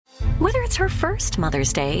Whether it's her first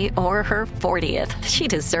Mother's Day or her 40th, she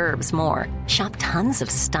deserves more. Shop tons of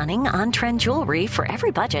stunning on-trend jewelry for every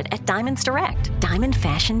budget at Diamonds Direct. Diamond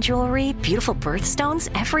fashion jewelry, beautiful birthstones,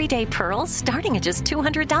 everyday pearls starting at just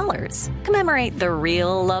 $200. Commemorate the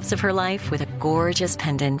real loves of her life with a gorgeous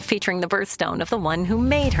pendant featuring the birthstone of the one who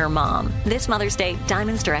made her mom. This Mother's Day,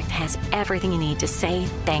 Diamonds Direct has everything you need to say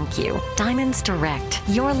thank you. Diamonds Direct.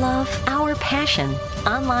 Your love, our passion.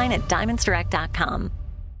 Online at diamondsdirect.com.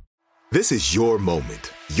 This is your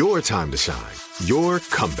moment, your time to shine, your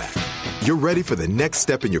comeback. You're ready for the next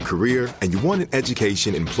step in your career, and you want an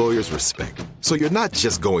education employers respect. So you're not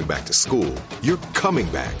just going back to school, you're coming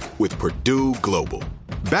back with Purdue Global.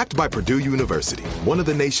 Backed by Purdue University, one of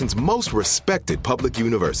the nation's most respected public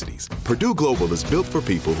universities, Purdue Global is built for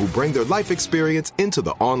people who bring their life experience into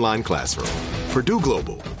the online classroom. Purdue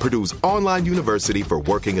Global, Purdue's online university for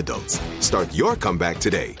working adults. Start your comeback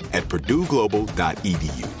today at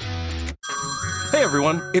purdueglobal.edu. Hey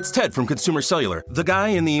everyone, it's Ted from Consumer Cellular, the guy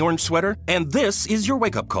in the orange sweater, and this is your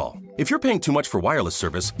wake-up call. If you're paying too much for wireless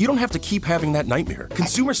service, you don't have to keep having that nightmare.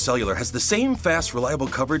 Consumer Cellular has the same fast, reliable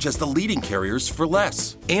coverage as the leading carriers for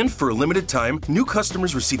less. And for a limited time, new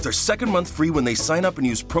customers receive their second month free when they sign up and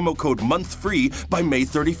use promo code MONTHFREE by May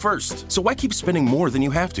 31st. So why keep spending more than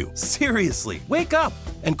you have to? Seriously, wake up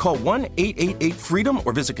and call 1-888-FREEDOM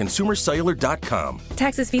or visit consumercellular.com.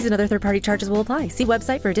 Taxes, fees, and other third-party charges will apply. See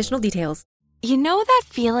website for additional details. You know that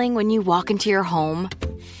feeling when you walk into your home,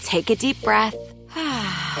 take a deep breath,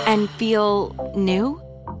 and feel new?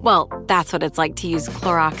 Well, that's what it's like to use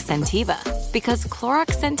Clorox Scentiva. Because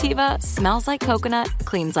Clorox Scentiva smells like coconut,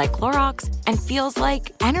 cleans like Clorox, and feels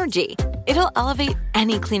like energy. It'll elevate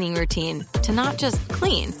any cleaning routine to not just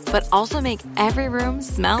clean, but also make every room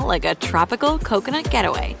smell like a tropical coconut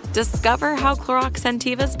getaway. Discover how Clorox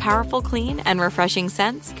Scentiva's powerful clean and refreshing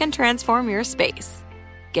scents can transform your space.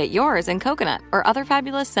 Get yours in coconut or other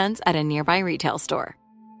fabulous scents at a nearby retail store.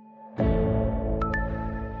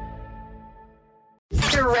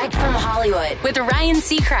 Direct from Hollywood with Ryan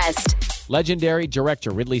Seacrest. Legendary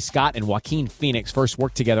director Ridley Scott and Joaquin Phoenix first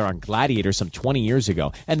worked together on Gladiator some 20 years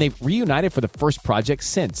ago, and they've reunited for the first project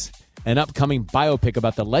since. An upcoming biopic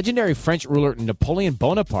about the legendary French ruler Napoleon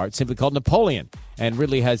Bonaparte, simply called Napoleon. And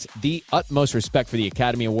Ridley has the utmost respect for the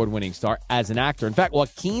Academy Award-winning star as an actor. In fact,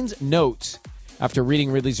 Joaquin's notes after reading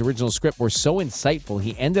Ridley's original script were so insightful,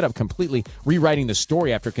 he ended up completely rewriting the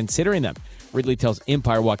story after considering them. Ridley tells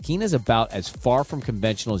Empire Joaquin is about as far from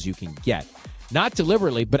conventional as you can get. Not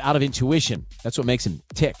deliberately, but out of intuition. That's what makes him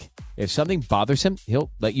tick. If something bothers him, he'll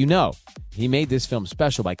let you know. He made this film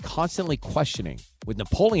special by constantly questioning. With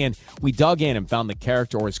Napoleon, we dug in and found the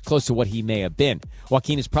character or as close to what he may have been.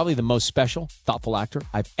 Joaquin is probably the most special, thoughtful actor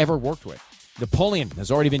I've ever worked with. Napoleon has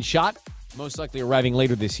already been shot, most likely arriving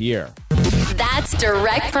later this year. That's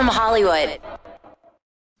direct from Hollywood.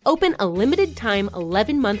 Open a limited-time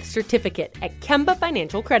 11-month certificate at Kemba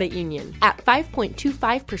Financial Credit Union. At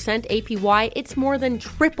 5.25% APY, it's more than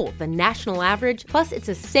triple the national average, plus it's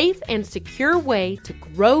a safe and secure way to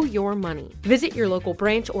grow your money. Visit your local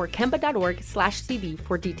branch or kemba.org/cb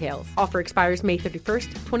for details. Offer expires May 31st,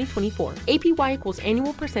 2024. APY equals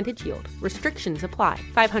annual percentage yield. Restrictions apply.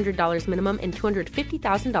 $500 minimum and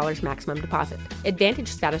 $250,000 maximum deposit. Advantage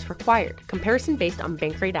status required. Comparison based on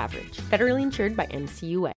bank rate average. Federally insured by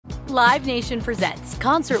NCUA. Live Nation presents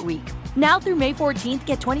Concert Week. Now through May 14th,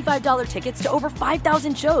 get $25 tickets to over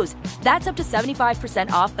 5,000 shows. That's up to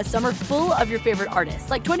 75% off a summer full of your favorite artists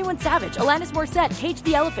like 21 Savage, Alanis Morissette, Cage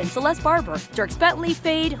the Elephant, Celeste Barber, Dierks Bentley,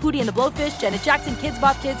 Fade, Hootie and the Blowfish, Janet Jackson, Kids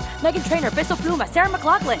Bop Kids, Meghan Trainor, Peso Pluma, Sarah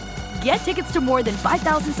McLachlan. Get tickets to more than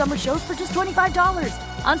 5,000 summer shows for just $25.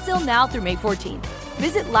 Until now through May 14th.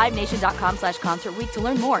 Visit LiveNation.com/Concert Week to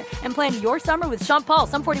learn more and plan your summer with Sean Paul,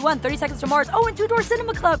 Sum 41, 30 Seconds to Mars, and Two Door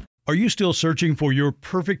Cinema Club. Are you still searching for your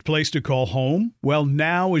perfect place to call home? Well,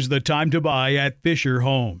 now is the time to buy at Fisher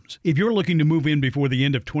Homes. If you're looking to move in before the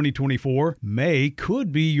end of 2024, May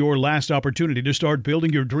could be your last opportunity to start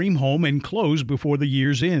building your dream home and close before the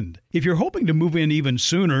year's end. If you're hoping to move in even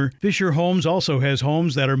sooner, Fisher Homes also has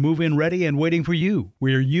homes that are move-in ready and waiting for you,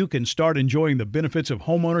 where you can start enjoying the benefits of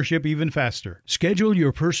homeownership even faster. Schedule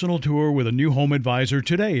your personal tour with a new home advisor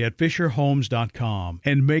today at FisherHomes.com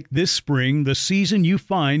and make this spring the season you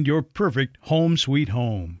find your perfect home sweet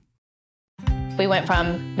home. We went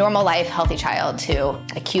from normal life, healthy child to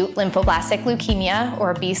acute lymphoblastic leukemia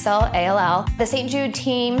or B-cell ALL. The St. Jude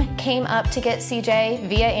team came up to get CJ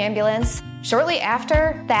via ambulance. Shortly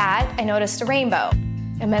after that, I noticed a rainbow.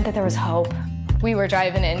 It meant that there was hope. We were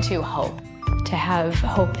driving into hope To have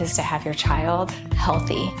hope is to have your child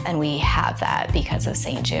healthy, and we have that because of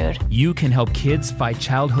St. Jude. You can help kids fight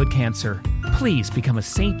childhood cancer. Please become a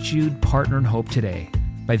St. Jude Partner in Hope today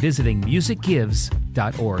by visiting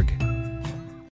musicgives.org.